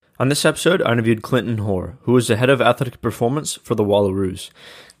On this episode, I interviewed Klinton Hoare, who is the head of athletic performance for the Wallaroos.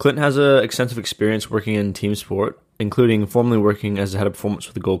 Klinton has extensive experience working in team sport, including formerly working as the head of performance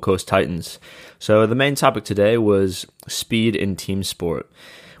for the Gold Coast Titans. So the main topic today was speed in team sport.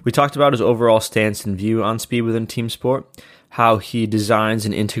 We talked about his overall stance and view on speed within team sport, how he designs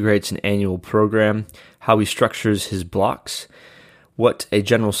and integrates an annual program, how he structures his blocks, what a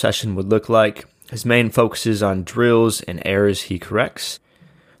general session would look like, his main focuses on drills and errors he corrects,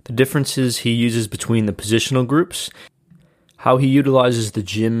 the differences he uses between the positional groups, how he utilizes the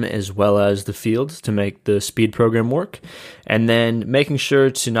gym as well as the field to make the speed program work, and then making sure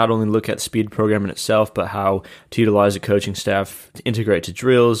to not only look at the speed program in itself, but how to utilize the coaching staff to integrate to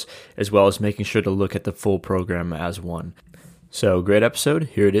drills, as well as making sure to look at the full program as one. So, great episode.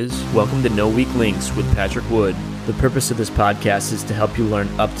 Here it is. Welcome to No Weak Links with Patrick Wood. The purpose of this podcast is to help you learn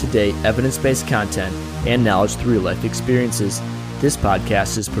up-to-date evidence-based content and knowledge through life experiences. This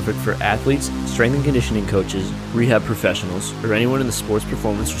podcast is perfect for athletes, strength and conditioning coaches, rehab professionals, or anyone in the sports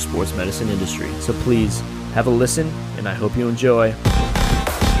performance or sports medicine industry. So please, have a listen, and I hope you enjoy.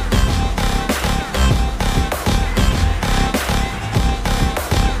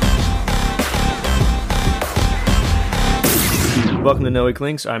 Welcome to No Weak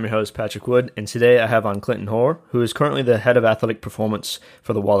Links. I'm your host, Patrick Wood, and today I have on Klinton Hoare, who is currently the head of athletic performance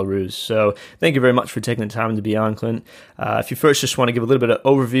for the Wallaroos. So thank you very much for taking the time to be on, Clint. If you first just want to give a little bit of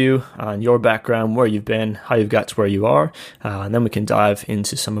overview on your background, where you've been, how you've got to where you are, and then we can dive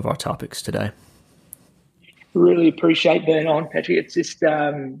into some of our topics today. Really appreciate being on, Patrick. It's just,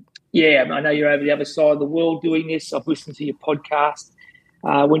 I know you're over the other side of the world doing this. I've listened to your podcast.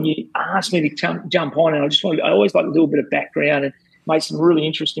 When you asked me to jump on, and I always like to do a bit of background and make some really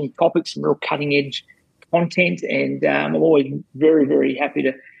interesting topics, some real cutting-edge content, and I'm always very, very happy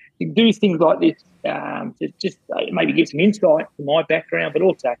to do things like this to just maybe give some insight to my background, but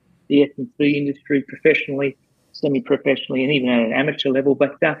also the S&C industry professionally, semi-professionally, and even at an amateur level.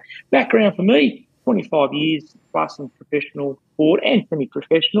 But background for me, 25 years plus in professional sport and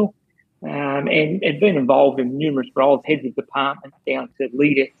semi-professional, and been involved in numerous roles, heads of department down to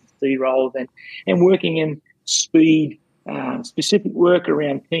lead S&C roles, and working in speed, specific work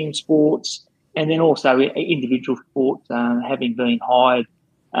around team sports, and then also individual sports, having been hired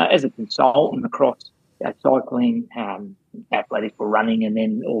as a consultant across cycling, athletics or running, and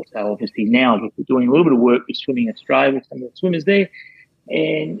then also obviously now doing a little bit of work with Swimming Australia with some of the swimmers there.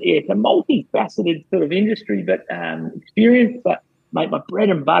 And it's a multifaceted sort of industry, but experience, but my bread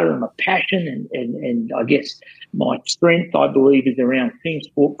and butter and my passion and I guess my strength, I believe, is around team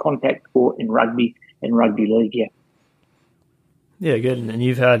sport, contact sport, and rugby league, yeah. Yeah, good. And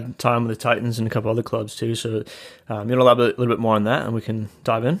you've had time with the Titans and a couple other clubs too. So you want to elaborate a little bit more on that and we can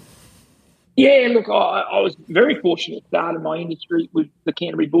dive in? Yeah, look, I was very fortunate to start in my industry with the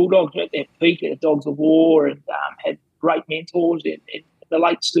Canterbury Bulldogs at their peak, at Dogs of War, and had great mentors and the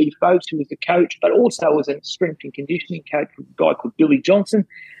late Steve Folks, who was the coach, but also was a strength and conditioning coach, a guy called Billy Johnson.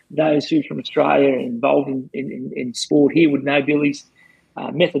 Those who from Australia are involved in sport here would know Billy's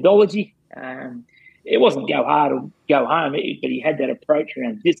methodology. It wasn't go hard or go home, but he had that approach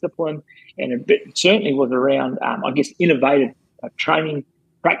around discipline, and it certainly was around, innovative training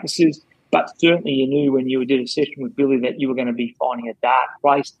practices. But certainly you knew when you did a session with Billy that you were going to be finding a dark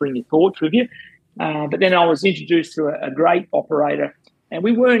place, bring your torch with you. But then I was introduced to a great operator, and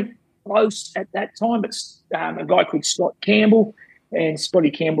we weren't close at that time, but a guy called Scott Campbell, and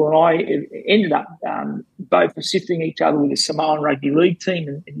Scotty Campbell and I ended up both assisting each other with the Samoan Rugby League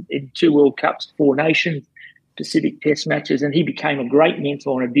team in 2 World Cups, 4 Nations, Pacific Test matches, and he became a great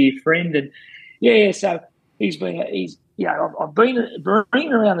mentor and a dear friend. And so I've been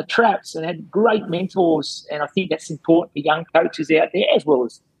around the traps and had great mentors, and I think that's important for young coaches out there, as well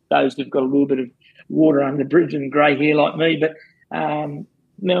as those who've got a little bit of water under the bridge and grey hair like me. But my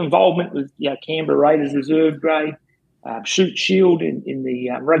involvement with Canberra Raiders reserve grade, Shoot Shield in the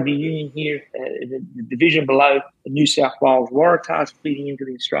rugby union here, the division below the New South Wales Wallaroos, feeding into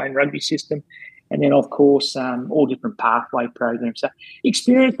the Australian rugby system, and then, of course, all different pathway programs. So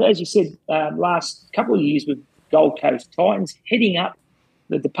experience, as you said, last couple of years with Gold Coast Titans, heading up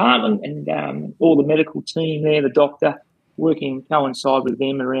the department and all the medical team there, the doctor, working coincide with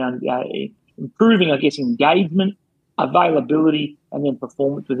them around improving, I guess, engagement, availability, and then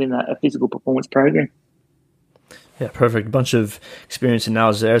performance within a physical performance program. Yeah, perfect. A bunch of experience and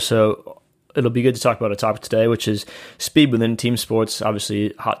knowledge there. So it'll be good to talk about a topic today, which is speed within team sports.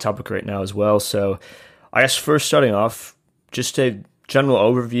 Obviously, a hot topic right now as well. So I guess first starting off, just a general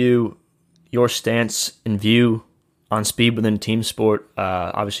overview, your stance and view on speed within team sport.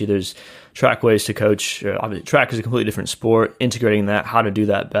 Obviously, there's track ways to coach. Obviously, track is a completely different sport. Integrating that, how to do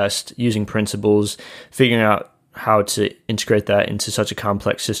that best, using principles, figuring out how to integrate that into such a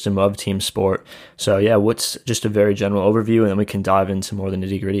complex system of team sport. So yeah, what's just a very general overview, and then we can dive into more of the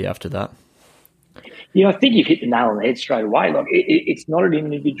nitty-gritty after that. Yeah, I think you've hit the nail on the head straight away. Like it's not an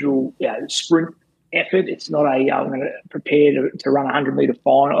individual sprint effort. It's not I'm going to prepare to run a 100-meter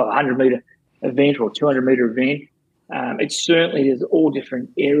final or a 100-meter event or a 200-meter event. It's certainly, there's all different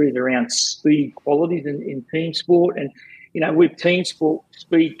areas around speed qualities in team sport. And, with team sport,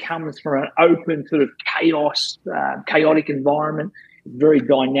 speed comes from an open sort of chaotic environment, very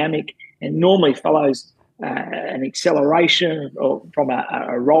dynamic, and normally follows an acceleration or from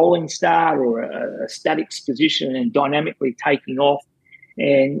a rolling start or a static position and dynamically taking off.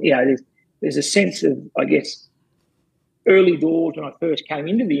 And, there's a sense of, I guess, early doors when I first came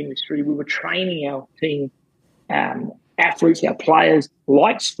into the industry, we were training our team athletes, our players,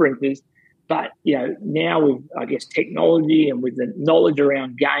 like sprinters. But, now with, I guess, technology and with the knowledge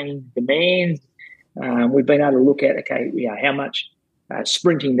around game demands, we've been able to look at, how much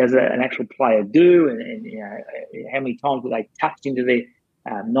sprinting does an actual player do, and how many times do they touch into their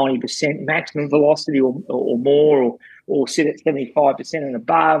 90% maximum velocity or more, or sit at 75% and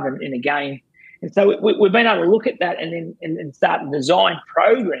above in a game. And so we've been able to look at that and then start to design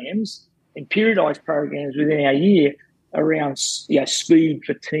programs and periodise programs within our year around speed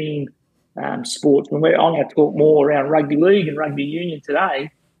for team sports. And I'm going to talk more around rugby league and rugby union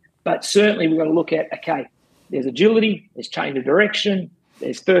today, but certainly we've got to look at, there's agility, there's change of direction,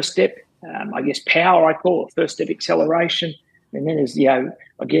 there's first step, power, I call it, first step acceleration. And then there's,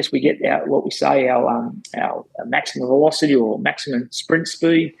 I guess we get our maximum velocity or maximum sprint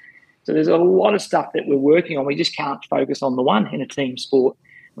speed. So there's a lot of stuff that we're working on. We just can't focus on the one in a team sport.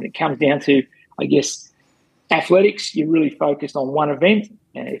 When it comes down to, athletics, you're really focused on one event.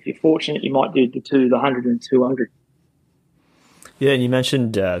 And if you're fortunate, you might do the 100 and 200. Yeah, and you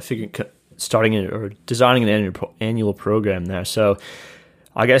mentioned starting or designing an annual program there. So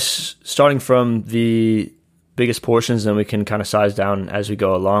I guess starting from the biggest portions, then we can kind of size down as we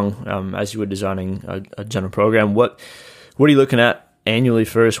go along, as you were designing a general program. What are you looking at annually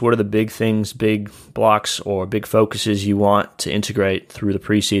first? What are the big things, big blocks, or big focuses you want to integrate through the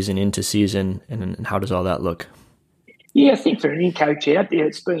preseason into season, and how does all that look? Yeah, I think for any coach out there,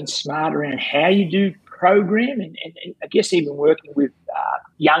 it's being smart around how you do program, and I guess even working with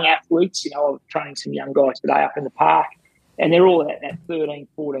young athletes. I was training some young guys today up in the park, and they're all at that 13,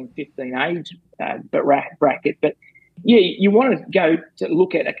 14, 15 age bracket. But yeah, you want to go to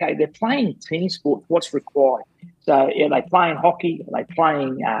look at, they're playing team sports, what's required. So are they playing hockey? Are they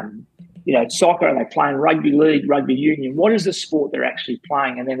playing, soccer? Are they playing rugby league, rugby union? What is the sport they're actually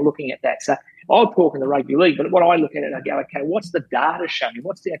playing? And then looking at that. So I'll talk in the rugby league, but what I look at it, I go, what's the data showing?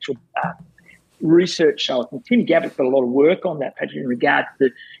 What's the actual research showing? And Tim Gabbett's got a lot of work on that, Patrick, in regards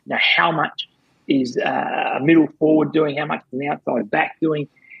to how much is a middle forward doing, how much is an outside back doing.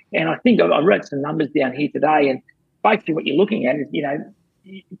 And I think I wrote some numbers down here today, and basically what you're looking at is,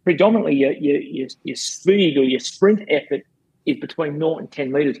 predominantly your speed or your sprint effort is between 0 and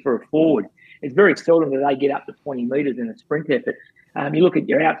 10 metres for a forward. It's very seldom that they get up to 20 metres in a sprint effort. You look at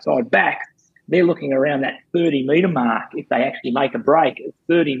your outside back, they're looking around that 30-metre mark if they actually make a break,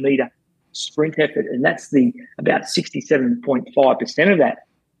 a 30-metre sprint effort, and that's about 67.5% of that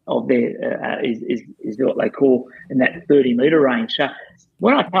of their is what they call in that 30-metre range. So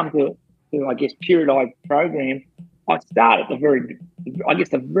when I come to periodised program, I start at the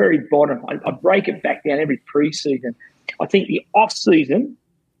very bottom. I break it back down every pre-season. I think the off-season,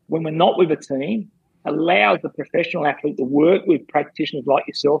 when we're not with a team, allows the professional athlete to work with practitioners like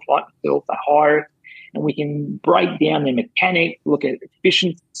yourself, the Hoare, and we can break down their mechanics, look at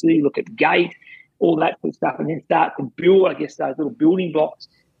efficiency, look at gait, all that sort of stuff, and then start to build, those little building blocks,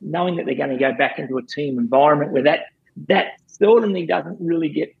 knowing that they're going to go back into a team environment where that seldomly doesn't really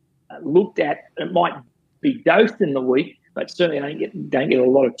get looked at. It might be dosed in the week, but certainly don't get a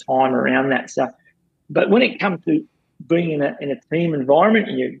lot of time around that stuff. But when it comes to being in a team environment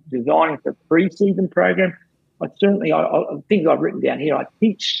and you're designing for a pre-season program, things I've written down here, I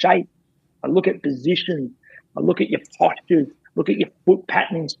think shape, I look at positions, I look at your postures, look at your foot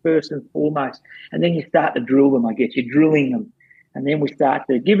patternings first and foremost, and then you start to drill them, you're drilling them. And then we start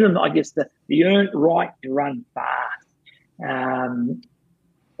to give them, the earned right to run fast.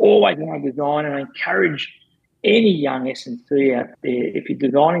 Always when I design, and I encourage any young S&C out there, if you're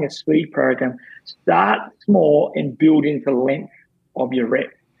designing a speed program, start small and build into length of your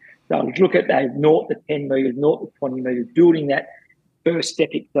rep. So look at those 0 to 10 metres, 0 to 20 metres, building that first step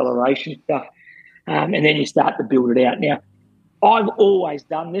acceleration stuff. and then you start to build it out. Now, I've always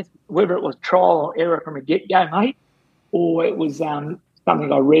done this, whether it was trial or error from a get-go, mate, or it was something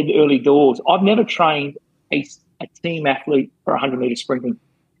I read early doors. I've never trained a team athlete for 100-metre sprinting.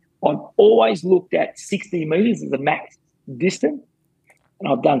 I've always looked at 60 metres as a max distance,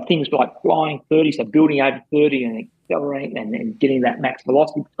 and I've done things like flying 30, so building over 30 and accelerating and getting that max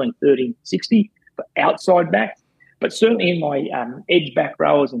velocity between 30 and 60 for outside backs. But certainly in my edge back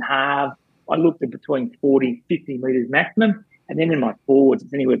rowers and halves, I looked at between 40, 50 metres maximum. And then in my forwards,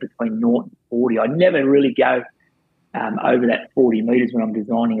 it's anywhere between 0 and 40. I never really go over that 40 metres when I'm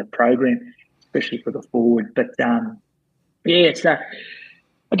designing a program, especially for the forward. But, so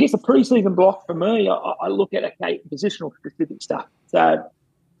I guess a pre-season block for me, I look at, okay, positional specific stuff. So,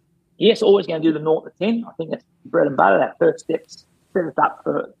 yes, always going to do the 0 to 10. I think that's bread and butter. That first step's set us up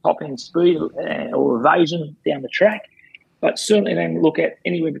for top-end speed or evasion down the track. But certainly then look at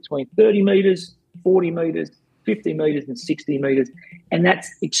anywhere between 30 metres, 40 metres, 50 metres and 60 metres. And that's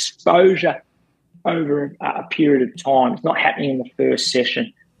exposure over a period of time. It's not happening in the first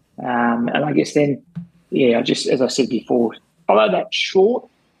session. And I guess then, just as I said before, follow that short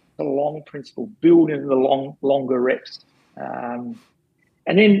to long principle, build into the longer reps. And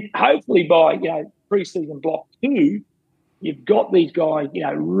then hopefully by, pre-season block 2, you've got these guys,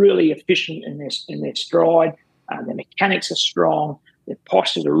 really efficient in their stride. Their mechanics are strong. Their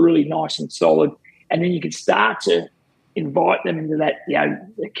postures are really nice and solid. And then you can start to invite them into that,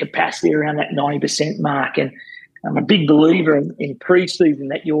 the capacity around that 90% mark. And I'm a big believer in pre-season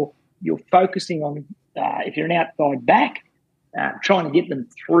that you're focusing on, if you're an outside back, trying to get them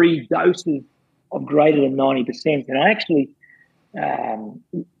 3 doses of greater than 90%. And I actually,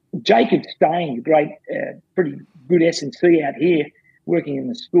 Jacob Stain, a great, pretty good S&C out here, working in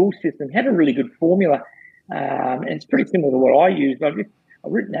the school system, had a really good formula. And it's pretty similar to what I use. But I've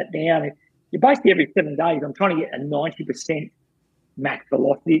written that down. You're basically every 7 days, I'm trying to get a 90% max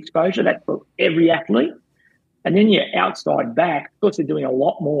velocity exposure. That's for every athlete. And then your outside back, of course, they're doing a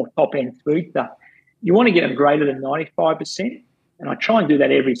lot more top-end speed stuff. You want to get them greater than 95%. And I try and do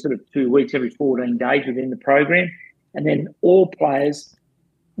that every sort of 2 weeks, every 14 days within the program. And then all players,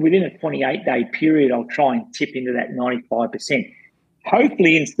 within a 28-day period, I'll try and tip into that 95%.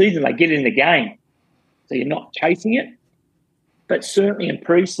 Hopefully in season they get in the game, so you're not chasing it. But certainly in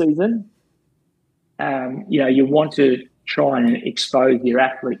pre-season, you want to try and expose your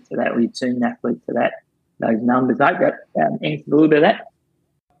athlete to that, or your team athlete to those numbers. I hope that answers a little bit of that.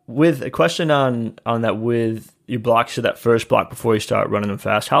 With a question on that, with your blocks to that first block before you start running them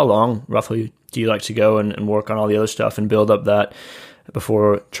fast, how long roughly do you like to go and work on all the other stuff and build up that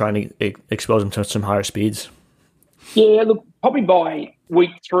before trying to expose them to some higher speeds? Yeah, look, probably by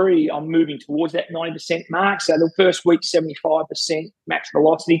week 3, I'm moving towards that 90% mark. So the first week, 75% max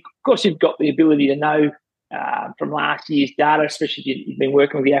velocity. Of course, you've got the ability to know from last year's data, especially if you've been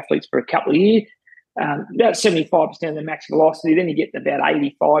working with the athletes for a couple of years, about 75% of the max velocity. Then you get to about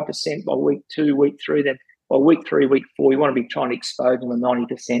 85% by week 2, week 3. Then by week 3, week 4, you want to be trying to expose them a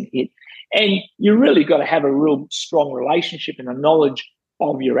 90% hit. And you really got to have a real strong relationship and a knowledge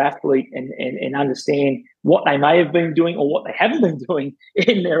of your athlete and understand what they may have been doing or what they haven't been doing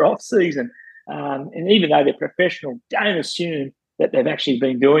in their off season. And even though they're professional, don't assume that they've actually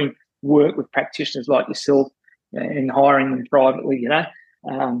been doing work with practitioners like yourself and hiring them privately.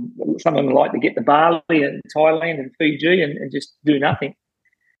 Some of them like to get to Bali and Thailand and Fiji and just do nothing.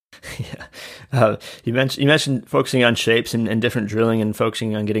 Yeah, you mentioned focusing on shapes and different drilling and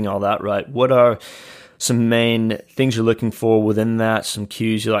focusing on getting all that right. What are some main things you're looking for within that, some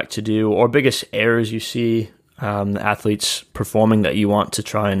cues you like to do, or biggest errors you see the athletes performing that you want to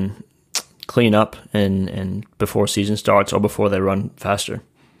try and clean up and before season starts or before they run faster?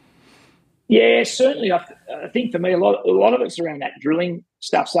 Yeah, certainly. I think for me, a lot of it's around that drilling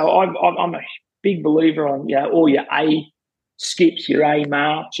stuff. So I'm a big believer on all your A skips, your A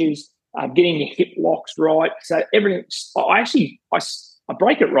marches, getting your hip locks right. So everything. I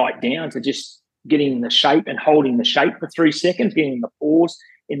break it right down to just getting the shape and holding the shape for 3 seconds, getting the pause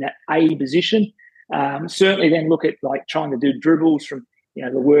in that A position. Certainly then look at like trying to do dribbles from,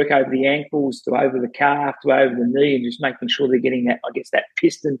 the work over the ankles to over the calf to over the knee and just making sure they're getting that, that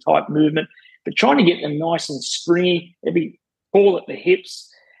piston type movement, but trying to get them nice and springy, maybe pull at the hips.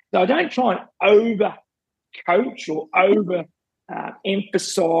 So I don't try and over coach or over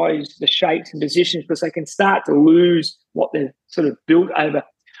emphasize the shapes and positions because they can start to lose what they've sort of built over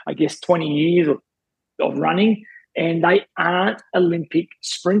 20 years of running, and they aren't Olympic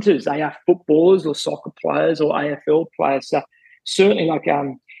sprinters. They are footballers or soccer players or AFL players. So certainly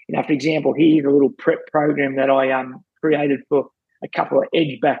for example, here's a little prep program that I created for a couple of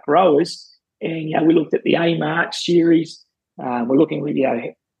edge back rowers, And, we looked at the A March series. We're looking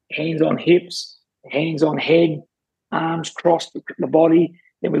at, hands on hips, hands on head, arms crossed the body.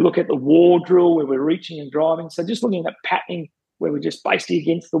 Then we look at the wall drill where we're reaching and driving. So just looking at patterning where we're just basically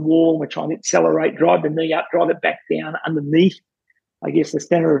against the wall and we're trying to accelerate, drive the knee up, drive it back down underneath, I guess, the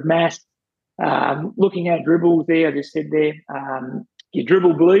center of mass. Looking at dribbles there, I just said there, your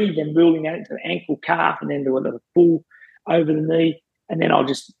dribble bleed, then building that into the ankle, calf, and then do a pull over the knee. And then I'll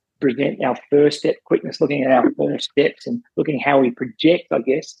just present our first step quickness, looking at our first steps and looking how we project, I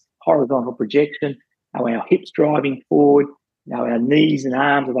guess, horizontal projection, how our hips driving forward, our knees and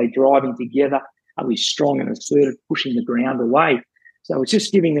arms, are they driving together? Are we strong and assertive, pushing the ground away? So it's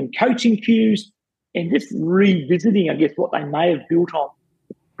just giving them coaching cues and just revisiting, I guess, what they may have built on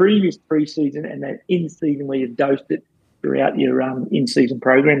the previous pre-season and that in-season where you've dosed it throughout your in-season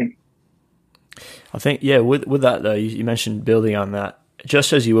programming. I think, with that, though, you mentioned building on that.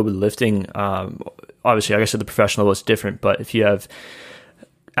 Just as you would with lifting, obviously, I guess at the professional level it's different, but if you have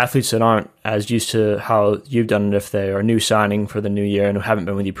athletes that aren't as used to how you've done it, if they are new signing for the new year and haven't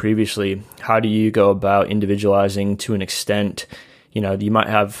been with you previously, how do you go about individualizing to an extent? You might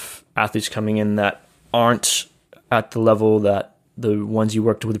have athletes coming in that aren't at the level that the ones you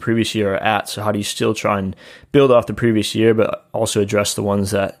worked with the previous year are at. So how do you still try and build off the previous year, but also address the ones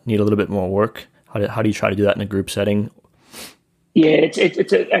that need a little bit more work? How do you try to do that in a group setting? Yeah,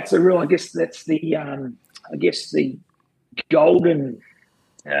 it's a real, I guess that's the golden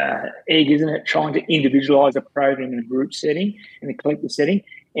egg, isn't it? Trying to individualise a program in a group setting, in a collective setting.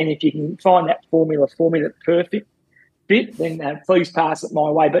 And if you can find that formula perfect fit, then please pass it my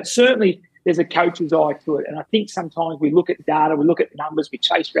way. But certainly there's a coach's eye to it. And I think sometimes we look at data, we look at numbers, we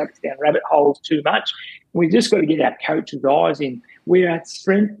chase rabbits down rabbit holes too much. We've just got to get our coach's eyes in. We're at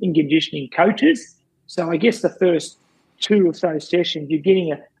strength and conditioning coaches. So I guess the first 2 or so sessions, you're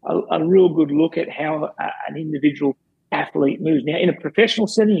getting a real good look at how an individual athlete moves. Now, in a professional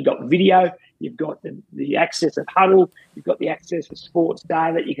setting, you've got video, you've got the access of Huddle, you've got the access of sports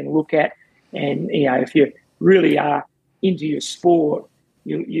data that you can look at. And, if you really are into your sport,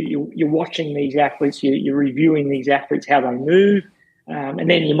 you're watching these athletes, you're reviewing these athletes, how they move, and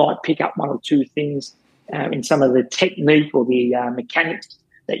then you might pick up 1 or 2 things in some of the technique or the mechanics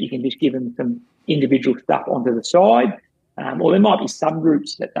that you can just give them some individual stuff onto the side. Or there might be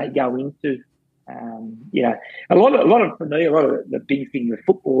subgroups that they go into. A lot of for me, a lot of the big thing with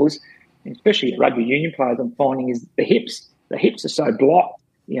footballers, especially rugby union players, I'm finding is the hips. The hips are so blocked,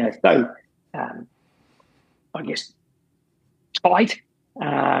 so I guess tight,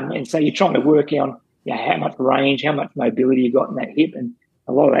 and so you're trying to work on how much range, how much mobility you got in that hip, and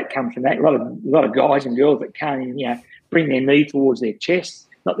a lot of that comes from that. A lot of guys and girls that can't bring their knee towards their chest.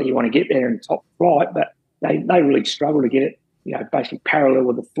 Not that you want to get there in top flight, but they really struggle to get it, basically parallel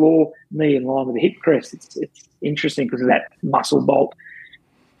with the floor, knee in line with the hip crest. It's interesting because of that muscle bulk.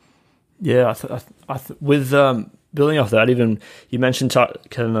 Yeah, with building off that, even you mentioned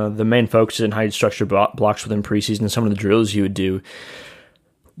kind of the main focus in how you'd structure blocks within preseason and some of the drills you would do.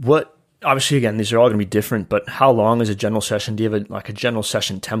 Obviously, again, these are all going to be different, but how long is a general session? Do you have a general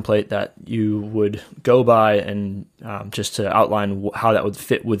session template that you would go by and just to outline how that would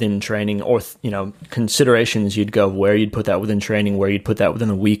fit within training, or considerations you'd go where you'd put that within training, where you'd put that within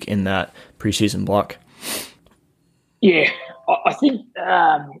a week in that preseason block? Yeah, I think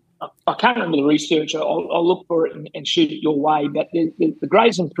I can't remember the research. I'll look for it and shoot it your way, but the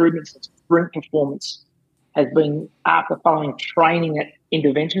greatest improvements in sprint performance has been after following training at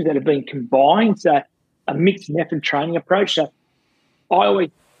interventions that have been combined, so a mixed method training approach. So I always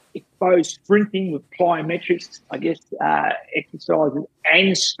expose sprinting with plyometrics, I guess, exercises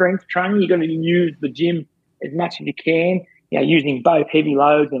and strength training. You've got to use the gym as much as you can, using both heavy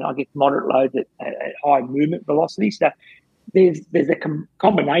loads and I guess moderate loads at high movement velocity. So there's a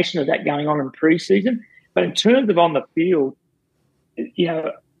combination of that going on in pre-season. But in terms of on the field,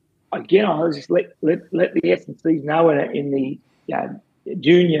 again, I'll just let the S&Cs know in the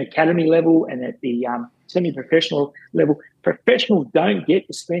junior academy level and at the semi-professional level, professionals don't get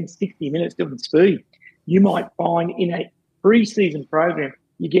to spend 60 minutes doing speed. You might find in a pre-season program,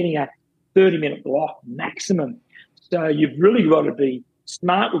 you're getting a 30-minute block maximum. So you've really got to be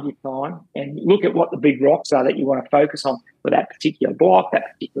smart with your time and look at what the big rocks are that you want to focus on for that particular block,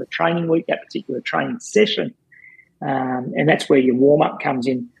 that particular training week, that particular training session. And that's where your warm-up comes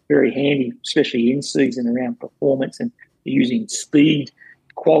in very handy, especially in season around performance and using speed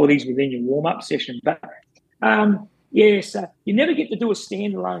qualities within your warm-up session. But, so you never get to do a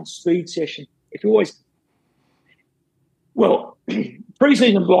standalone speed session. If you always,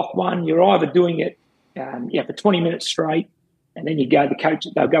 pre-season block 1, you're either doing it for 20 minutes straight and then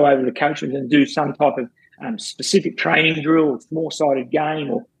they'll go over to the coaches and do some type of specific training drill, more-sided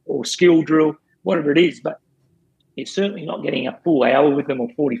game, or skill drill, whatever it is. But you're certainly not getting a full hour with them or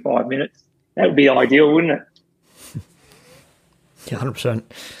 45 minutes. That would be ideal, wouldn't it? Yeah, 100%.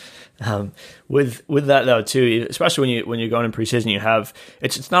 With that though too, especially when you're going in preseason, you have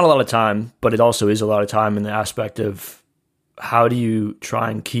it's not a lot of time, but it also is a lot of time in the aspect of how do you try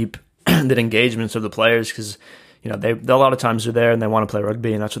and keep the engagements of the players, because they a lot of times they're there and they want to play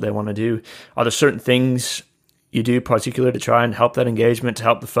rugby and that's what they want to do. Are there certain things you do particular to try and help that engagement, to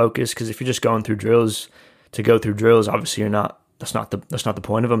help the focus? Because if you're just going through drills to go through drills, obviously you're not. That's not the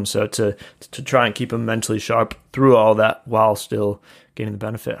point of them. So to try and keep them mentally sharp through all that while still getting the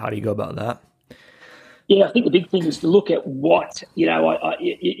benefit, how do you go about that? Yeah, I think the big thing is to look at what, you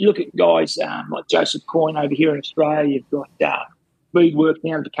look at guys like Joseph Coyne over here in Australia. You've got speed work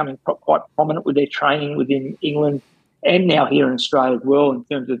now becoming quite prominent with their training within England and now here in Australia as well in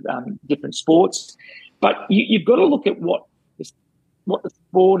terms of different sports. But you've got to look at what the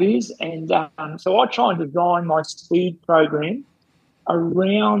sport is. And so I try and design my speed program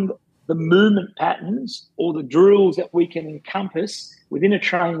around the movement patterns or the drills that we can encompass within a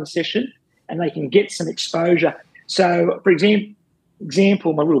training session, and they can get some exposure. So, for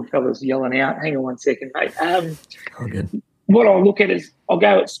example, my little fella's yelling out. Hang on one second, mate. Good. What I'll look at is I'll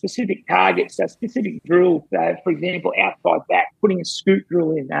go at specific targets, so specific drills. For example, outside back, putting a scoot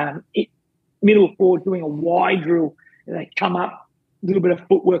drill in. Middle forward, doing a wide drill, and they come up, a little bit of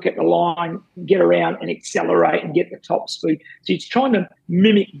footwork at the line, get around and accelerate and get the top speed. So it's trying to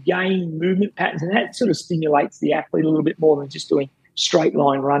mimic game movement patterns, and that sort of stimulates the athlete a little bit more than just doing straight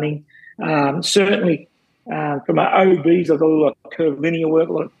line running. Certainly, from my OBs, I've got a lot of curvilinear work,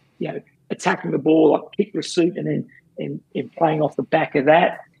 a lot of attacking the ball, like kick receipt, and then and playing off the back of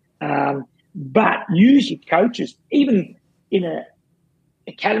that. But use your coaches, even in a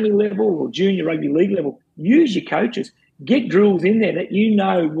academy level or junior rugby league level. Use your coaches. Get drills in there that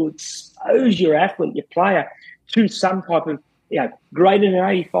will expose your athlete, your player, to some type of greater than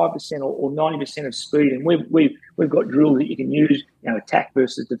 85% or 90% of speed. And we've got drills that you can use, attack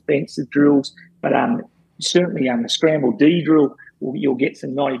versus defensive drills. But certainly the scramble D drill, you'll get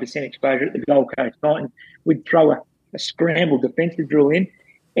some 90% exposure at the Gold Coast Titans. We'd throw a scramble defensive drill in,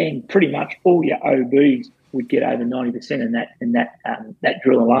 and pretty much all your OBs would get over 90% in that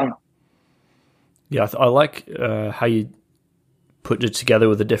drill alone. Yeah, I like how you put it together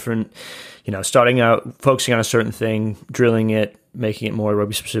with a different, starting out, focusing on a certain thing, drilling it, making it more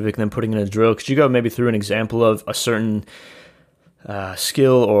rugby specific, and then putting in a drill. Could you go maybe through an example of a certain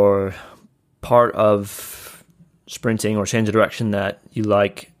skill or part of sprinting or change of direction that you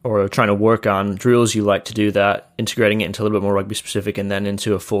like, or trying to work on drills you like to do that, integrating it into a little bit more rugby specific and then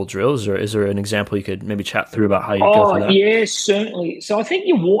into a full drill? Is there an example you could maybe chat through about how you go through that? Yeah, certainly. So I think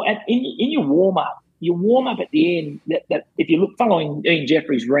in your warm-up at the end, that if you look following Ian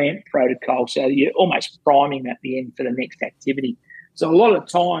Jeffrey's ramp protocol, so you're almost priming at the end for the next activity. So a lot of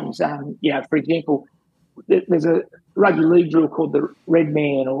times, for example, there's a rugby league drill called the red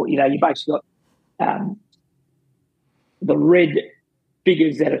man, or, you basically got the red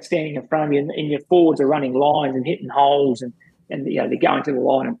figures that are standing in front of you, and your forwards are running lines and hitting holes, and they're going to the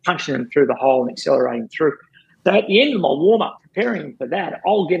line and punching them through the hole and accelerating through. So at the end of my warm-up, preparing them for that,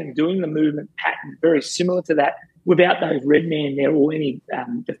 I'll get them doing the movement pattern very similar to that without those red men there or any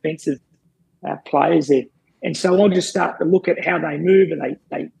defensive players there. And so I'll just start to look at how they move, and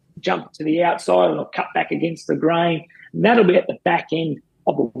they jump to the outside and I'll cut back against the grain. And that'll be at the back end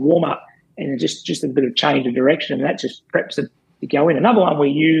of the warm-up, and just a bit of change of direction, and that just preps them to go in. Another one we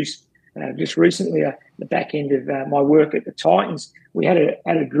used just recently, the back end of my work at the Titans, we had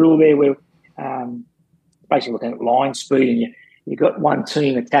a drill there where basically looking at line speed, and you've got one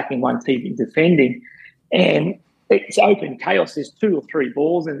team attacking, one team defending, and it's open chaos. There's 2 or 3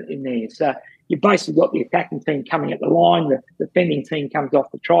 balls in there. So you've basically got the attacking team coming at the line, the defending team comes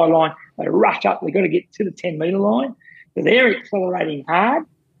off the try line, they rush up, they've got to get to the 10-metre line. So they're accelerating hard,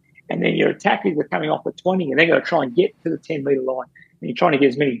 and then your attackers are coming off the 20, and they're going to try and get to the 10-metre line. And you're trying to get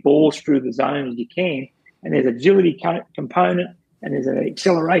as many balls through the zone as you can. And there's agility component, and there's an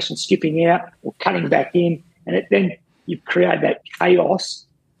acceleration skipping out or cutting back in. And then you've created that chaos.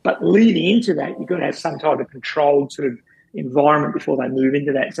 But leading into that, you've got to have some type of controlled sort of environment before they move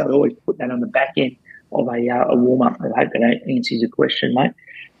into that. So I always put that on the back end of a warm-up. I hope that answers your question, mate.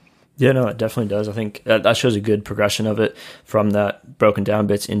 Yeah, no, it definitely does. I think that shows a good progression of it from that broken down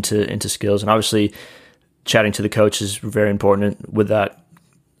bits into skills. And obviously chatting to the coach is very important with that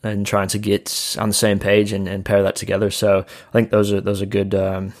and trying to get on the same page and pair that together. So I think those are good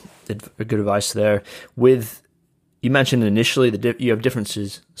good advice there. With You mentioned initially you have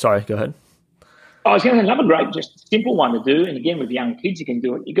differences. Sorry, go ahead. I was going to another great, just simple one to do, and again with young kids you can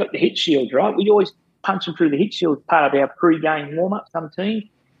do it. You got the hit shields, right? We always punch them through the hit shield, part of our pre-game warm-up. Some team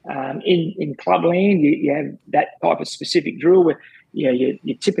in clubland, you have that type of specific drill where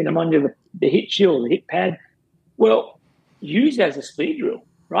you're tipping them under the hit shield, the hit pad. Well, use it as a speed drill,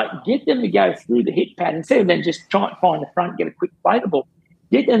 right? Get them to go through the hit pad instead of then just try and find the front, get a quick play the ball.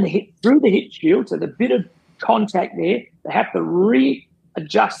 Get them to hit through the hit shield, so there's a bit of contact there. They have to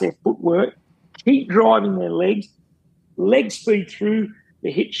readjust their footwork, keep driving their leg speed through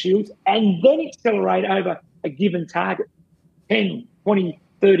the hit shields, and then accelerate over a given target, 10, 20,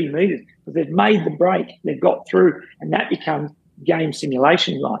 30 metres, because they've made the break, they've got through, and that becomes game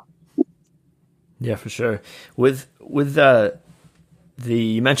simulation like. Yeah, for sure. With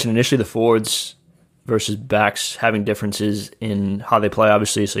you mentioned initially the forwards versus backs having differences in how they play,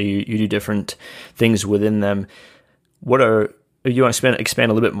 obviously, so you do different things within them. You want to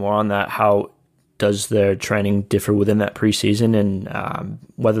expand a little bit more on that? How does their training differ within that preseason, and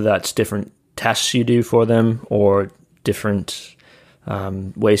whether that's different tests you do for them or different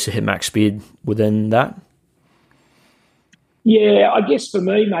ways to hit max speed within that? Yeah, I guess for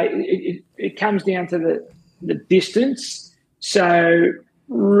me, mate, it comes down to the distance. So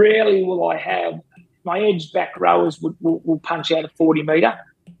rarely will I have my edge back rowers will punch out a 40 metre,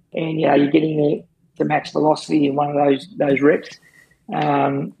 and you're getting there to max velocity in one of those reps.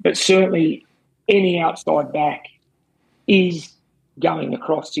 But certainly any outside back is going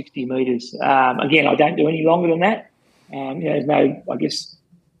across 60 metres. Again, I don't do any longer than that. There's no, I guess,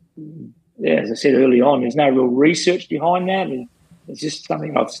 as I said early on, there's no real research behind that. And it's just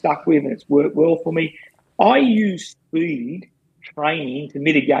something I've stuck with, and it's worked well for me. I use speed training to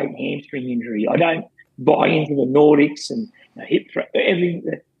mitigate hamstring injury. I don't buy into the Nordics and hip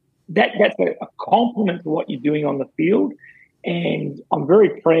everything. That's a compliment to what you're doing on the field, and I'm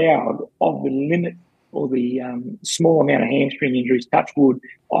very proud of the limit or the small amount of hamstring injuries, touch wood,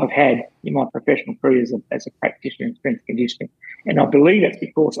 I've had in my professional career as a practitioner in strength conditioning. And I believe that's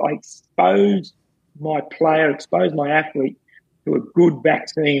because I expose my athlete to a good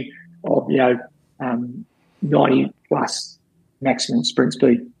vaccine of 90 plus maximum sprint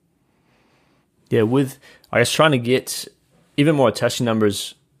speed. Yeah, I guess trying to get even more testing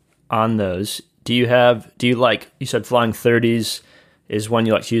numbers on those. Do you like, you said flying 30s is one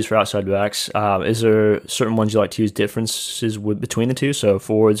you like to use for outside backs. Is there certain ones you like to use differences between the two? So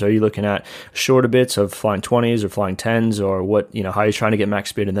forwards, are you looking at shorter bits of flying 20s or flying 10s, or what? How are you trying to get max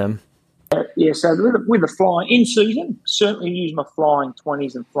speed in them? Yeah, so with the flying in season, certainly use my flying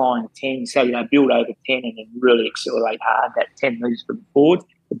 20s and flying 10s. So build over 10 and then really accelerate hard that 10 metres from the forward.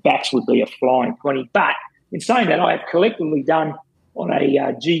 The backs would be a flying 20. But in saying that, I have collectively done on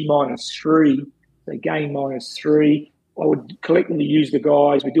a G -3, so game -3. I would collectively use the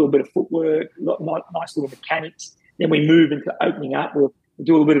guys. We do a bit of footwork, nice little mechanics. Then we move into opening up. We'll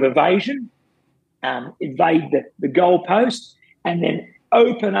do a little bit of evasion, evade the goalpost, and then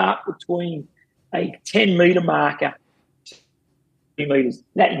open up between a 10-metre marker, 2 metres.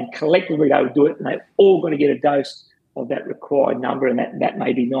 That, and collectively they would do it, and they're all going to get a dose of that required number, and that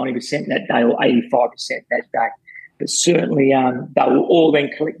may be 90% that day or 85% that day. But certainly they will all then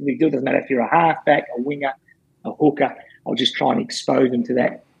collectively do it. Doesn't matter if you're a halfback, a winger, a hooker. I'll just try and expose them to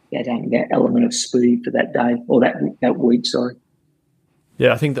that element of speed for that day or that week. Sorry.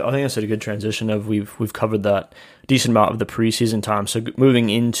 Yeah, I think that's a good transition. We've covered that decent amount of the preseason time. So moving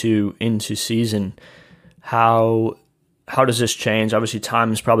into season, how does this change? Obviously,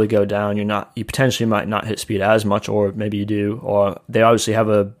 times probably go down. You potentially might not hit speed as much, or maybe you do. Or they obviously have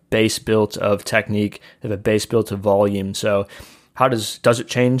a base built of technique. They have a base built of volume. So how does it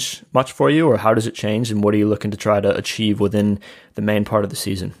change much for you, or how does it change, and what are you looking to try to achieve within the main part of the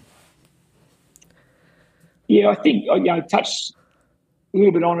season? Yeah, I think I touched a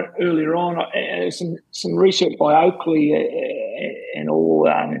little bit on it earlier on. Some research by Oakley and all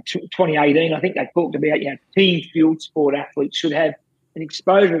in 2018. I think they talked about team field sport athletes should have an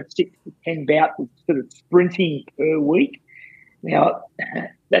exposure of 6 to 10 bouts of sort of sprinting per week. Now,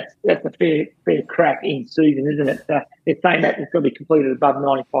 that's a fair crack in season, isn't it? They're saying that it's got to be completed above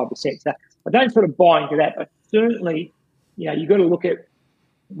 95%. So I don't sort of buy into that, but certainly, you've got to look at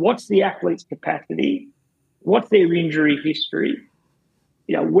what's the athlete's capacity, what's their injury history,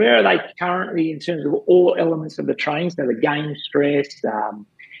 where are they currently in terms of all elements of the training, so the game stress,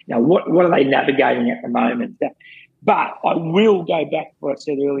 what are they navigating at the moment. But I will go back to what I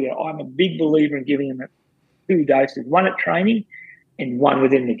said earlier. I'm a big believer in giving them 2 doses, one at training and one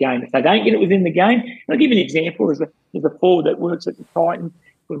within the game. If they don't get it within the game, I'll give you an example. There's a forward that works at the Titans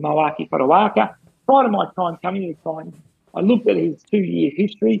called Moaki Wharawaka. prior to my time coming to the Titans, I looked at his 2-year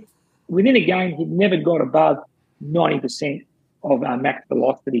history. Within a game, he'd never got above 90% of max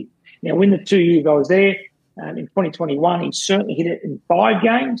velocity. Now, in the 2 years I was there, in 2021, he certainly hit it in 5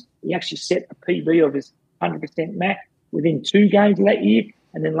 games. He actually set a PB of his 100% max within 2 games of that year.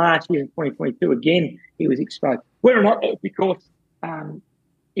 And then last year in 2022, again, he was exposed. Whether or not it was because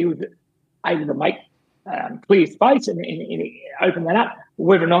he was able to make clear space and open that up,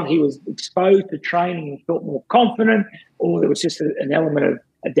 whether or not he was exposed to training and felt more confident, or there was just an element of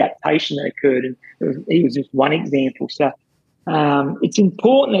adaptation that occurred. And he was just one example. So it's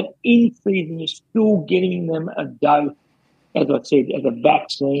important that in season you're still getting them a dose, as I said, as a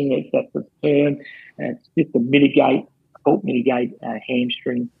vaccine, that's the term, and it's just to help mitigate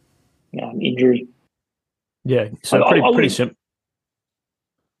hamstring injury. Yeah, so pretty simple.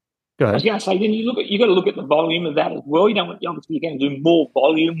 Go ahead. I was going to say, then you got to look at the volume of that as well. Obviously you're going to do more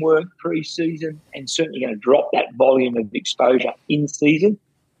volume work pre-season, and certainly going to drop that volume of exposure in season.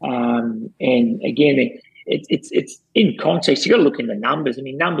 And again, it's in context. You got to look in the numbers. I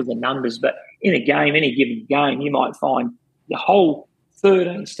mean, numbers are numbers, but in a game, any given game, you might find the whole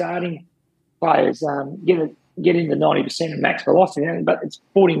 13 starting players get into 90% of max velocity, but it's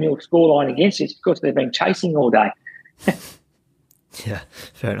 40 mil scoreline against it because they've been chasing all day. Yeah,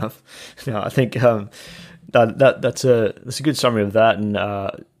 fair enough. No, I think that's a good summary of that, and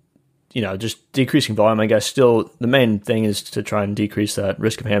just decreasing volume. I guess still the main thing is to try and decrease that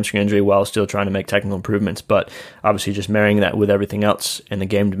risk of hamstring injury while still trying to make technical improvements. But obviously, just marrying that with everything else and the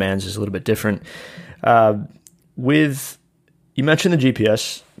game demands is a little bit different. You mentioned the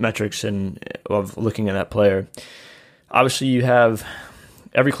GPS metrics and of looking at that player. Obviously, you have.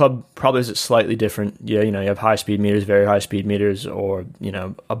 Every club probably is slightly different. Yeah, you have high speed meters, very high speed meters, or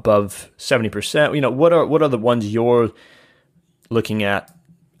above 70%. What are the ones you're looking at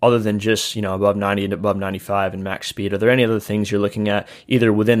other than just above 90 and above 95 and max speed? Are there any other things you're looking at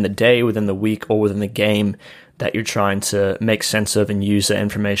either within the day, within the week, or within the game that you're trying to make sense of and use that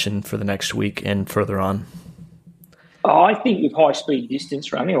information for the next week and further on? I think with high-speed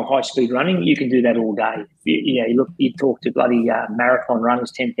distance running or high-speed running, you can do that all day. You talk to bloody marathon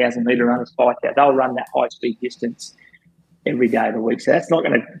runners, 10,000-metre runners, 5,000. They'll run that high-speed distance every day of the week. So that's not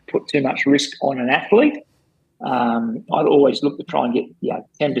going to put too much risk on an athlete. I'd always look to try and get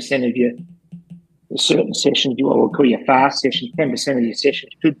 10% of your certain sessions, we'll call your fast sessions, 10% of your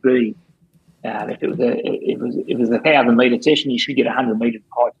sessions should be, if it was a 1,000-metre session, you should get 100 metres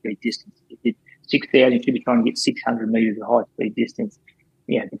of high-speed distance. If you did 6,000, you should be trying to get 600 metres of high-speed distance,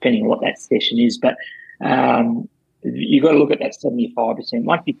 depending on what that session is. But you've got to look at that 75%.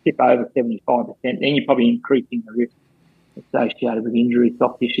 Once you tip over 75%, then you're probably increasing the risk associated with injury,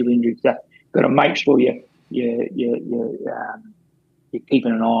 soft tissue injury. So you've got to make sure you're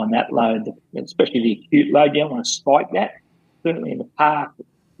keeping an eye on that load, especially the acute load. You don't want to spike that. Certainly in the past,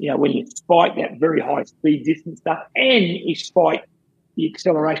 when you spike that very high-speed distance stuff and you spike the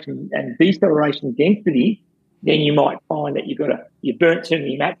acceleration and deceleration density, then you might find that you burnt too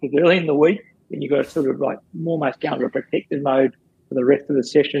many matches early in the week, and you've got to sort of like almost go into a protective mode for the rest of the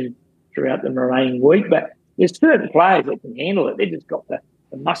session throughout the remaining week. But there's certain players that can handle it. They've just got the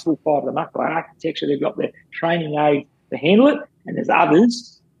muscle fibre, the muscular architecture. They've got the training aids to handle it, and there's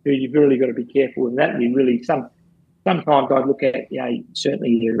others who you've really got to be careful with that. And really sometimes I look at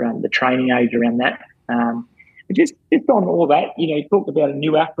certainly the training age around that. Just on all that, you talked about a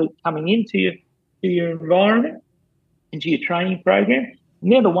new athlete coming into your environment, into your training program.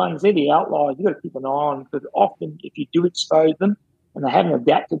 And they're the outliers you've got to keep an eye on, because often if you do expose them and they haven't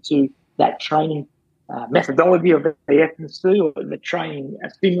adapted to that training methodology of the FNC or the training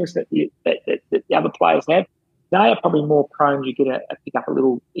stimulus that the other players have, they are probably more prone to pick up a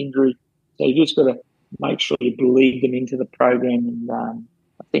little injury. So you just got to make sure you bleed them into the program, and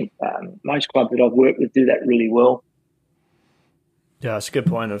I think most clubs that I've worked with do that really well. Yeah, it's a good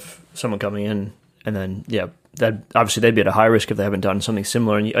point of someone coming in and then, that obviously they'd be at a high risk if they haven't done something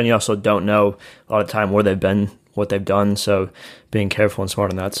similar. And you also don't know a lot of the time where they've been, what they've done. So being careful and smart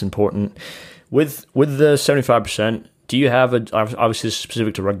on that's important. With the 75%, do you have obviously this is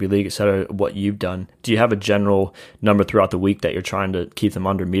specific to rugby league, et cetera, what you've done, do you have a general number throughout the week that you're trying to keep them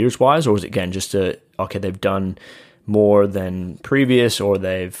under meters wise? Or is it, again, just they've done more than previous, or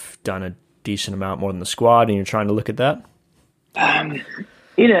they've done a decent amount more than the squad, and you're trying to look at that?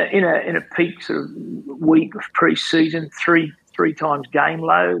 In a peak sort of week of pre-season, three times game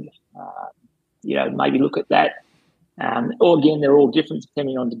load, maybe look at that. Or again, they're all different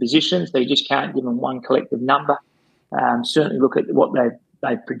depending on the position, so you just can't give them one collective number. Certainly look at what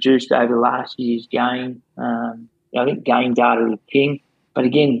they've produced over last year's game. I think game data is king. But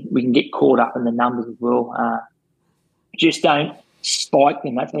again, we can get caught up in the numbers as well. Just don't spike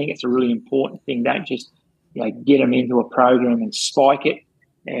them. I think it's a really important thing. Don't just get them into a program and spike it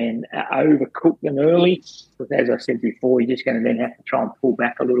and overcook them early. Because as I said before, you're just going to then have to try and pull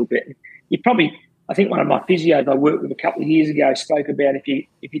back a little bit. I think one of my physios I worked with a couple of years ago spoke about if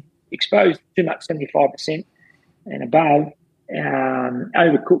you expose too much 75% and above,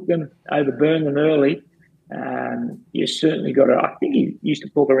 overcook them, overburn them early, you certainly got to. I think he used to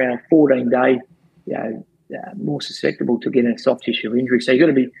talk around 14 days, more susceptible to getting a soft tissue injury. So you've got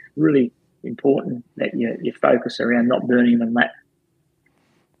to be really important that you focus around not burning them that.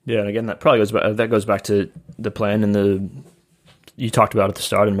 Yeah, and again, that goes back to the plan and you talked about at the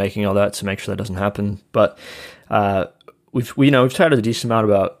start and making all that to make sure that doesn't happen. But we've chatted a decent amount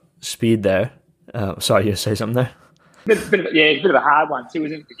about speed there. Sorry, you say something there? It's a bit of a hard one too,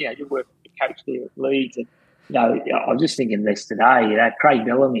 isn't it? You work with the coach there at Leeds, and I was just thinking this today. Craig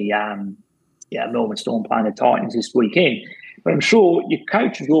Bellamy, Melbourne Storm playing the Titans this weekend. But I'm sure your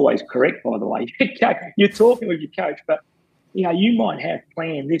coach is always correct, by the way. You're talking with your coach, but you might have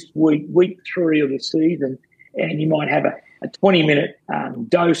planned this week 3 of the season, and you might have a 20-minute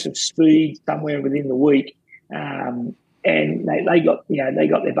dose of speed somewhere within the week. And they got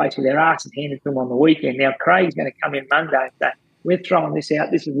basically their asses handed to them on the weekend. Now Craig's going to come in Monday and say, we're throwing this out.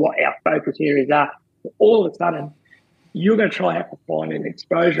 This is what our focus areas are. But all of a sudden, you're going to try and have to find an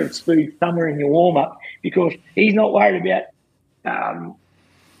exposure of speed somewhere in your warm-up because he's not worried about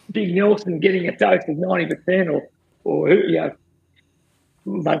Big Nelson getting a dose of 90% or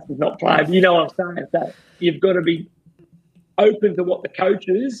Munster's not playing. You know what I'm saying? So you've got to be open to what the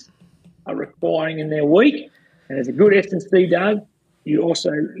coaches are requiring in their week. And as a good S&C does, you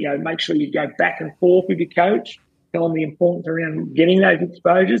also make sure you go back and forth with your coach, tell them the importance around getting those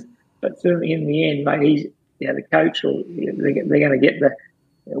exposures. But certainly in the end, mate, the coach, they're going to get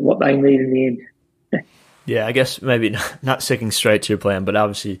what they need in the end. Yeah, I guess maybe not sticking straight to your plan, but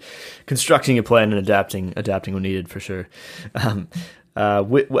obviously constructing a plan and adapting when needed for sure.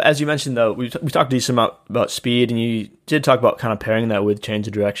 As you mentioned, though, we talked a decent amount about speed, and you did talk about kind of pairing that with change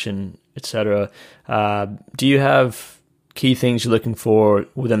of direction, etc. Do you have key things you're looking for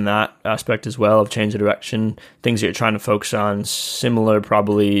within that aspect as well of change of direction, things that you're trying to focus on, similar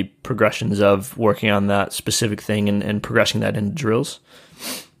probably progressions of working on that specific thing and progressing that into drills?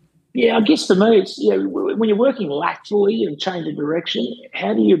 Yeah, I guess for me, it's when you're working laterally and change of direction,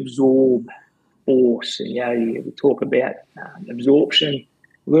 how do you absorb force? And, we talk about absorption,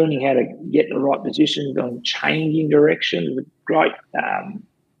 learning how to get the right positions on changing direction. There's a great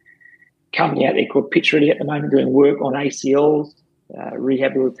company out there called Pitch Ready at the moment doing work on ACLs,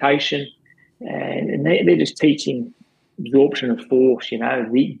 rehabilitation, and they're just teaching absorption of force,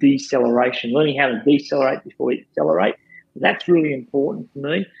 the deceleration, learning how to decelerate before you accelerate. That's really important for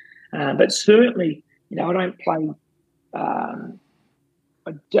me. But certainly, I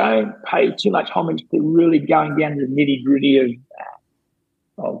don't pay too much homage to really going down to the nitty-gritty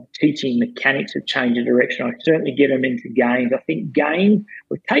of teaching mechanics of change of direction. I certainly get them into games. I think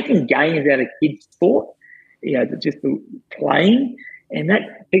we're taking games out of kids' sport, just playing, and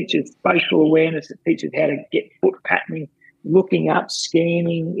that teaches spatial awareness. It teaches how to get foot patterning, looking up,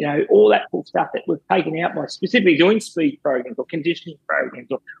 scanning, all that cool stuff that we've taken out by specifically doing speed programs or conditioning programs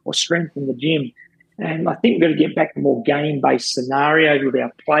or strength in the gym. And I think we've got to get back to more game-based scenarios with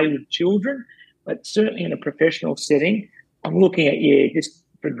our play with children, but certainly in a professional setting, I'm looking at, just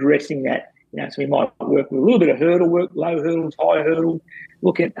progressing that. So we might work with a little bit of hurdle work, low hurdles, high hurdles,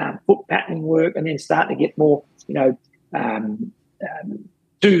 look at foot patterning work, and then start to get more, 2v1,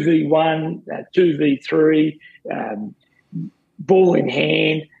 2v3, ball in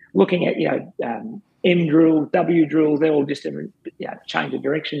hand, looking at, M drills, W drills, they're all just different change of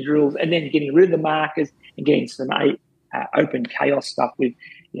direction drills, and then getting rid of the markers and getting some open chaos stuff with,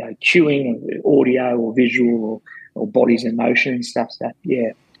 cueing of audio or visual or bodies in motion and stuff. So,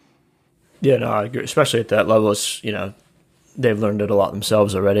 yeah. Yeah, no, I agree. Especially at that level, it's, they've learned it a lot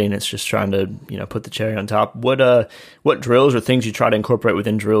themselves already, and it's just trying to, put the cherry on top. What drills or things you try to incorporate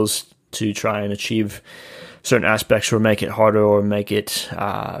within drills to try and achieve certain aspects or make it harder or make it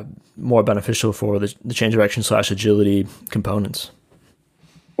more beneficial for the change direction / agility components?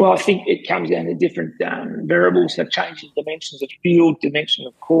 Well, I think it comes down to different variables, so changing dimensions of field, dimension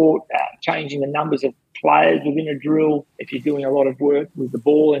of court, changing the numbers of players within a drill if you're doing a lot of work with the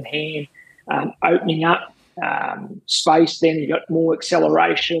ball in hand, opening up space, then you've got more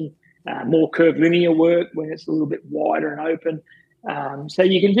acceleration, more curvilinear work when it's a little bit wider and open. So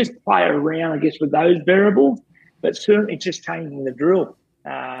you can just play around, I guess, with those variables, but certainly just changing the drill.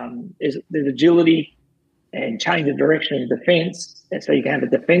 There's agility, and change the direction of defence. And so you can have a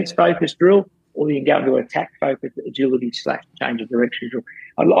defence-focused drill, or you can go into an attack-focused agility / change of direction drill.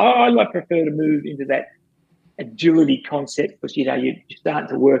 I prefer to move into that agility concept because, you're starting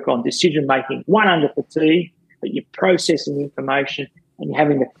to work on decision-making, one under fatigue, but you're processing information and you're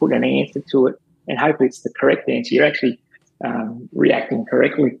having to put an answer to it, and hopefully it's the correct answer. You're actually reacting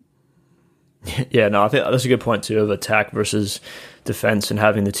correctly. Yeah, no, I think that's a good point too, of attack versus defense, and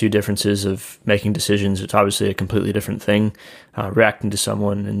having the two differences of making decisions. It's obviously a completely different thing, reacting to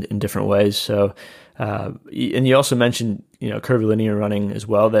someone in different ways. So, and you also mentioned, curvilinear running as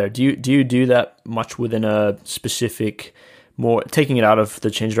well there. Do you do that much within a specific, more taking it out of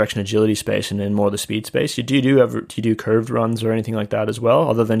the change direction agility space and in more the speed space? Do you do curved runs or anything like that as well,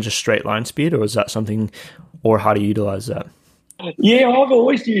 other than just straight line speed, or is that something, or how do you utilize that? Yeah, I've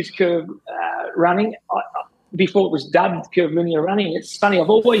always used curve running. Before it was dubbed curvilinear running. It's funny, I've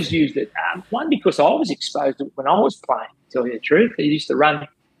always used it. One, because I was exposed to it when I was playing, to tell you the truth. I used to run,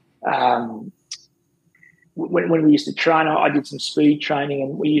 when we used to train, I did some speed training,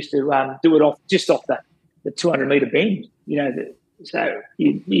 and we used to do it off the 200-metre bend. So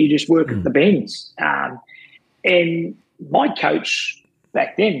you just work at the bends. And my coach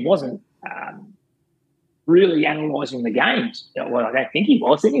back then wasn't really analysing the games. Well, I don't think he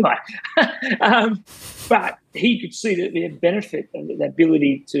was anyway. But he could see the benefit and the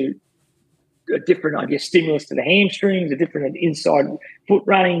ability to a different, stimulus to the hamstrings, a different inside foot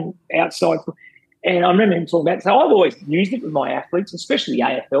running, outside foot. And I remember him talking about it. So I've always used it with my athletes, especially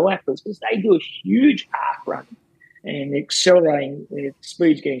AFL athletes, because they do a huge arc run and accelerating, their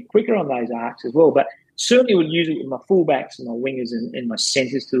speed's getting quicker on those arcs as well. But certainly would use it with my fullbacks and my wingers and my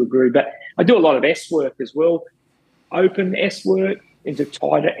centres to a degree. But I do a lot of S work as well, open S work into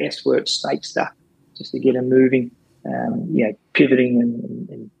tighter S work state stuff, just to get them moving, pivoting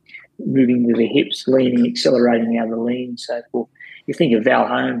and moving to the hips, leaning, accelerating out of the lean, so forth. You think of Val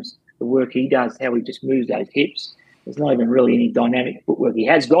Holmes, the work he does, how he just moves those hips. There's not even really any dynamic footwork. He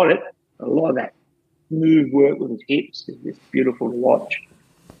has got it. A lot of that move work with his hips is just beautiful to watch.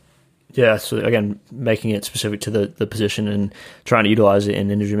 Yeah, so again, making it specific to the position and trying to utilize it in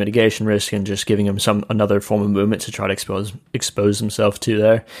injury mitigation risk, and just giving him another form of movement to try to expose himself to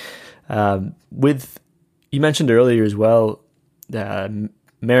there. You mentioned earlier as well,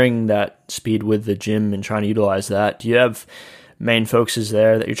 marrying that speed with the gym and trying to utilize that. Do you have main focuses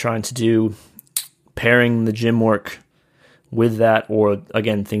there that you're trying to do, pairing the gym work with that, or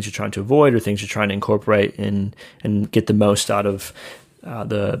again, things you're trying to avoid or things you're trying to incorporate and get the most out of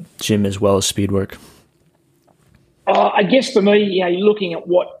the gym as well as speed work? I guess for me, you're looking at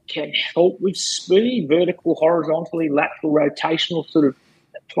what can help with speed, vertical, horizontally, lateral, rotational sort of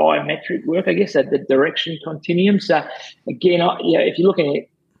plyometric work, I guess, at the direction continuum. So again, if you're looking at,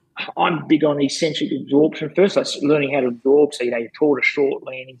 I'm big on eccentric absorption. First, that's learning how to absorb. So, your tall to short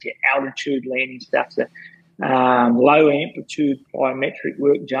landings, your altitude landing stuff, so, low amplitude plyometric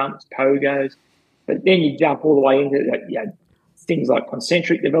work, jumps, pogos. But then you jump all the way into things like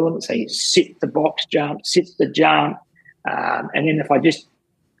concentric development. So you sit the box jump, sits the jump. And then if I just,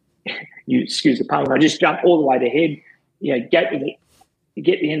 excuse the pun, I just jump all the way to head, you get to the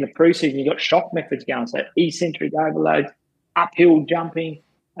end of the preseason, you've got shock methods going. So eccentric overloads, uphill jumping.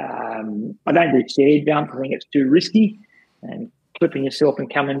 I don't do stair jump. I think it's too risky and flipping yourself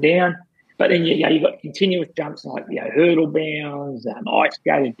and coming down. But then you've got continuous jumps like hurdle bounds, ice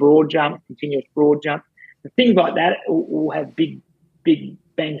skating, broad jump, continuous broad jump. And things like that will have big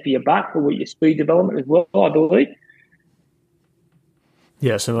bang for your buck for your speed development as well, I believe.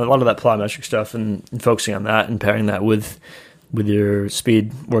 Yeah, so a lot of that plyometric stuff and focusing on that and pairing that with your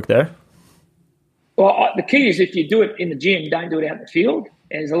speed work there. Well, the key is if you do it in the gym, don't do it out in the field.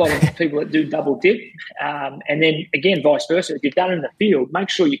 There's a lot of people that do double dip. And then, again, vice versa. If you've done it in the field, make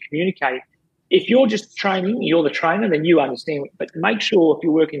sure you communicate. If you're just training, you're the trainer, then you understand. But make sure if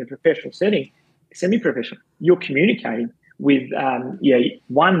you're working in a professional setting, semi-professional, you're communicating with,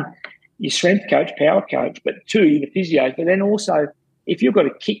 one, your strength coach, power coach, but two, the physio. But then also, if you've got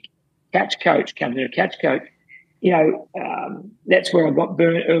a catch coach, comes in a catch coach, that's where I got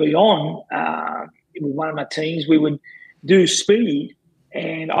burnt early on. With one of my teams, we would do speed,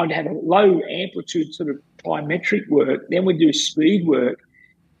 and I'd have a low amplitude sort of plyometric work. Then we'd do speed work.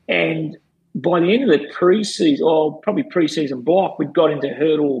 And by the end of the pre-season, or probably pre-season block, we'd got into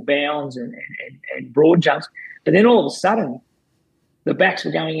hurdle bounds and broad jumps. But then all of a sudden, the backs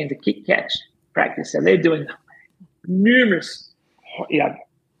were going into kick catch practice. So they're doing numerous,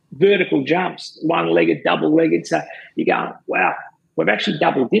 vertical jumps, one-legged, double-legged. So you're going, wow, we've actually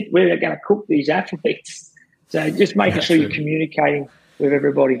double-dipped. We're going to cook these athletes. So just making sure you're communicating with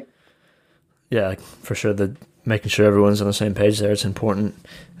everybody. Yeah, for sure. Making sure everyone's on the same page there, it's important.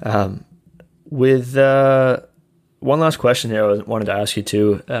 With one last question here, I wanted to ask you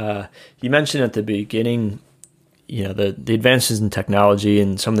too. You mentioned at the beginning, the advances in technology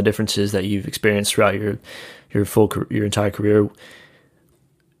and some of the differences that you've experienced throughout your entire career.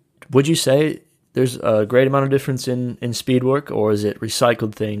 Would you say there's a great amount of difference in speed work, or is it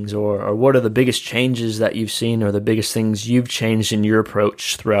recycled things, or what are the biggest changes that you've seen, or the biggest things you've changed in your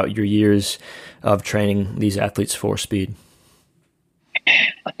approach throughout your years of training these athletes for speed?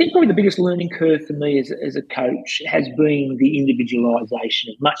 I think probably the biggest learning curve for me as a coach has been the individualisation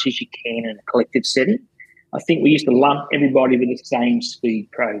as much as you can in a collective setting. I think we used to lump everybody with the same speed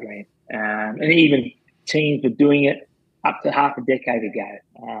program, and even teams were doing it up to half a decade ago.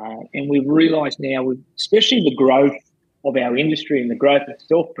 And we've realised now, especially the growth of our industry and the growth of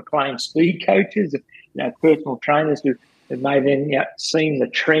self-proclaimed speed coaches, personal trainers who may then seen the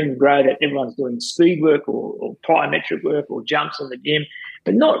trend grow that everyone's doing speed work or plyometric work or jumps in the gym,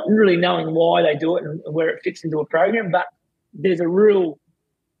 but not really knowing why they do it and where it fits into a program. But there's a real,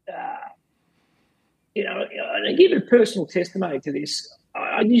 and I give a personal testimony to this.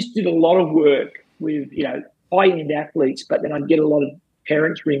 I used to do a lot of work with, high-end athletes, but then I'd get a lot of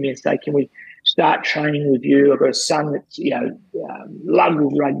parents ring me and say, can we start training with you? I've got a son that's, loves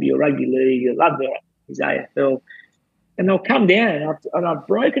rugby or rugby league, or loves his AFL. And they'll come down and I've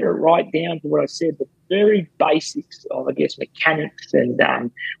broken it right down to what I said, the very basics of, I guess, mechanics and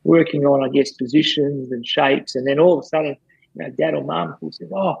working on, I guess, positions and shapes. And then all of a sudden, dad or mum will say,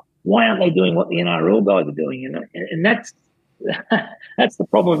 oh, why aren't they doing what the NRL guys are doing? And that's that's the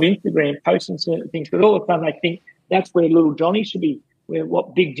problem with Instagram, posting certain things, because all of a sudden they think that's where little Johnny should be, where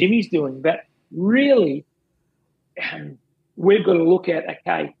what Big Jimmy's doing. But really, we've got to look at,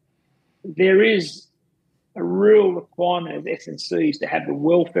 okay, there is a real requirement of S&Cs to have the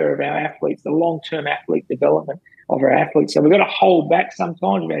welfare of our athletes, the long-term athlete development of our athletes. So we've got to hold back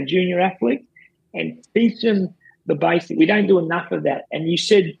sometimes with our junior athletes and teach them the basic. We don't do enough of that. And you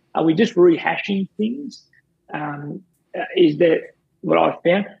said, are we just rehashing things? Is that what I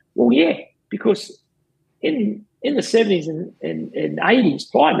found? Well, yeah, because in the 70s and 80s,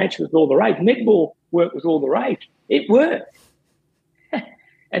 plyometrics was all the rage. Netball work was all the rage. It worked.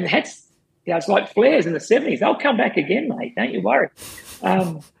 And that's, it's like flares in the 70s. They'll come back again, mate. Don't you worry.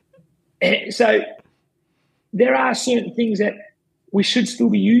 So there are certain things that we should still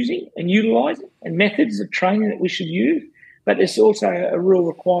be using and utilising, and methods of training that we should use, but there's also a real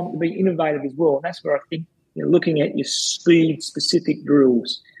requirement to be innovative as well. And that's where I think, looking at your speed-specific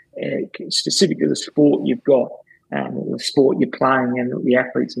drills, specific to the sport you've got, the sport you're playing and the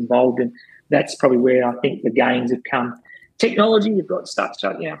athletes involved in, that's probably where I think the gains have come. Technology, you've got stuff,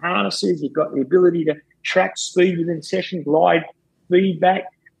 harnesses, you've got the ability to track speed within sessions, live feedback,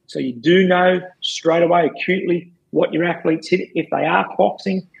 so you do know straight away acutely what your athletes hit, if they are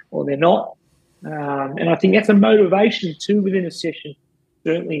boxing or they're not. And I think that's a motivation too within a session.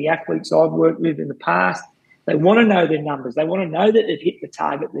 Certainly athletes I've worked with in the past, they want to know their numbers. They want to know that they've hit the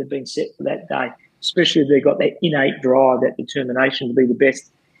target they've been set for that day, especially if they've got that innate drive, that determination to be the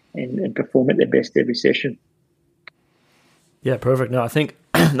best and perform at their best every session. Yeah, perfect. No, I think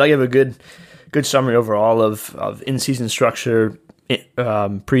that gave a good summary overall of in-season structure,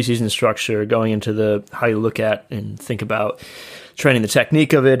 preseason structure, going into how you look at and think about training the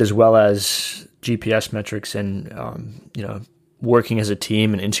technique of it, as well as GPS metrics and working as a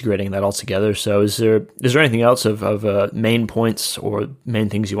team and integrating that all together. So is there anything else of main points or main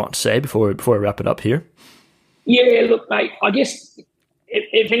things you want to say before I wrap it up here? Yeah, look, mate, I guess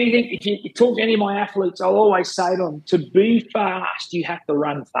if anything, if you talk to any of my athletes, I'll always say to them, to be fast, you have to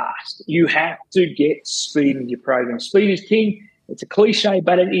run fast. You have to get speed in your program. Speed is king. It's a cliche,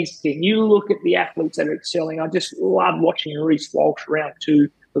 but it is king. You look at the athletes that are excelling. I just love watching Reece Walsh round 2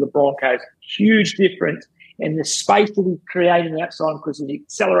 for the Broncos. Huge difference. And the space that he's creating outside because of the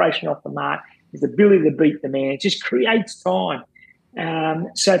acceleration off the mark, his ability to beat the man, it just creates time.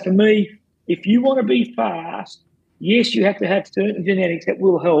 So for me, if you want to be fast, yes, you have to have certain genetics that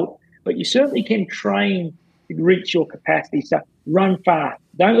will help, but you certainly can train to reach your capacity. So run fast.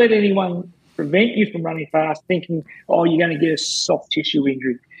 Don't let anyone prevent you from running fast thinking, oh, you're going to get a soft tissue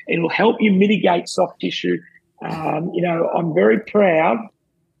injury. It'll help you mitigate soft tissue. I'm very proud.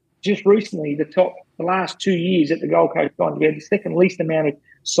 Just recently, the last 2 years at the Gold Coast Titans, we had the second least amount of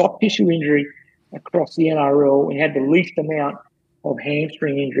soft tissue injury across the NRL. We had the least amount of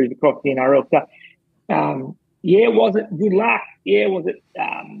hamstring injuries across the NRL. So, was it good luck? Yeah, was it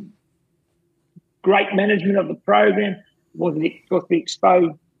great management of the program? Was it because we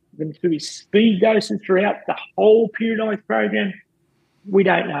exposed them to his speed doses throughout the whole periodized program? We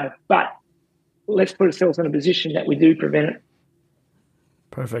don't know. But let's put ourselves in a position that we do prevent it.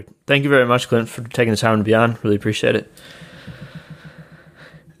 Perfect. Thank you very much, Clint, for taking the time to be on. Really appreciate it.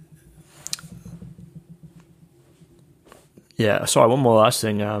 Yeah, sorry, one more last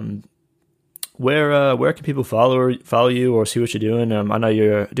thing. Where can people follow you or see what you're doing? I know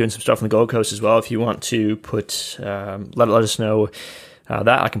you're doing some stuff on the Gold Coast as well. If you want to put let us know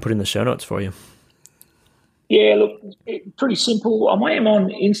that, I can put in the show notes for you. Yeah, look, pretty simple. I am on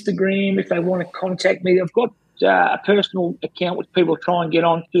Instagram if they want to contact me. I've got a personal account which people try and get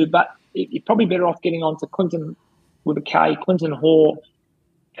onto, but you're probably better off getting onto Klinton with a K, Klinton Hoare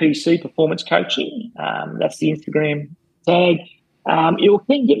PC Performance Coaching. That's the Instagram tag. You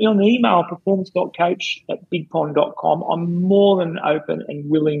can get me on the email, performance.coach@bigpond.com. I'm more than open and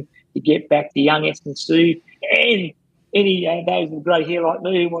willing to get back to young S&C and any those with grey hair like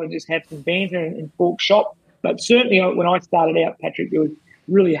me who want to just have some banter and talk shop. But certainly when I started out, Patrick, it was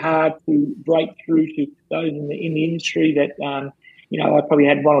really hard to break through to those in the industry that, I probably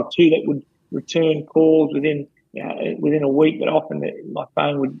had one or two that would return calls within a week, but often my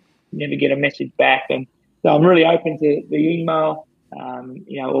phone would never get a message back. And so I'm really open to the email. I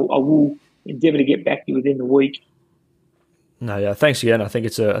will endeavour to get back to you within the week. No, yeah, thanks again. I think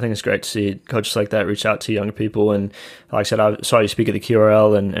it's great to see coaches like that reach out to younger people, and like I said, I saw you speak at the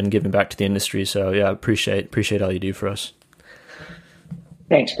QRL and giving back to the industry. So yeah, appreciate all you do for us.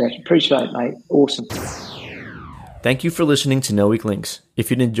 Thanks, Chris. Appreciate it, mate. Awesome. Thank you for listening to No Weak Links. If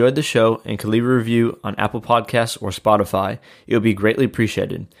you'd enjoyed the show and could leave a review on Apple Podcasts or Spotify, it would be greatly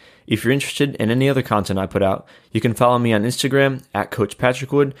appreciated. If you're interested in any other content I put out, you can follow me on Instagram @Coach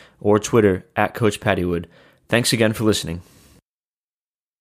Patrick Wood or Twitter @Coach Patty Wood. Thanks again for listening.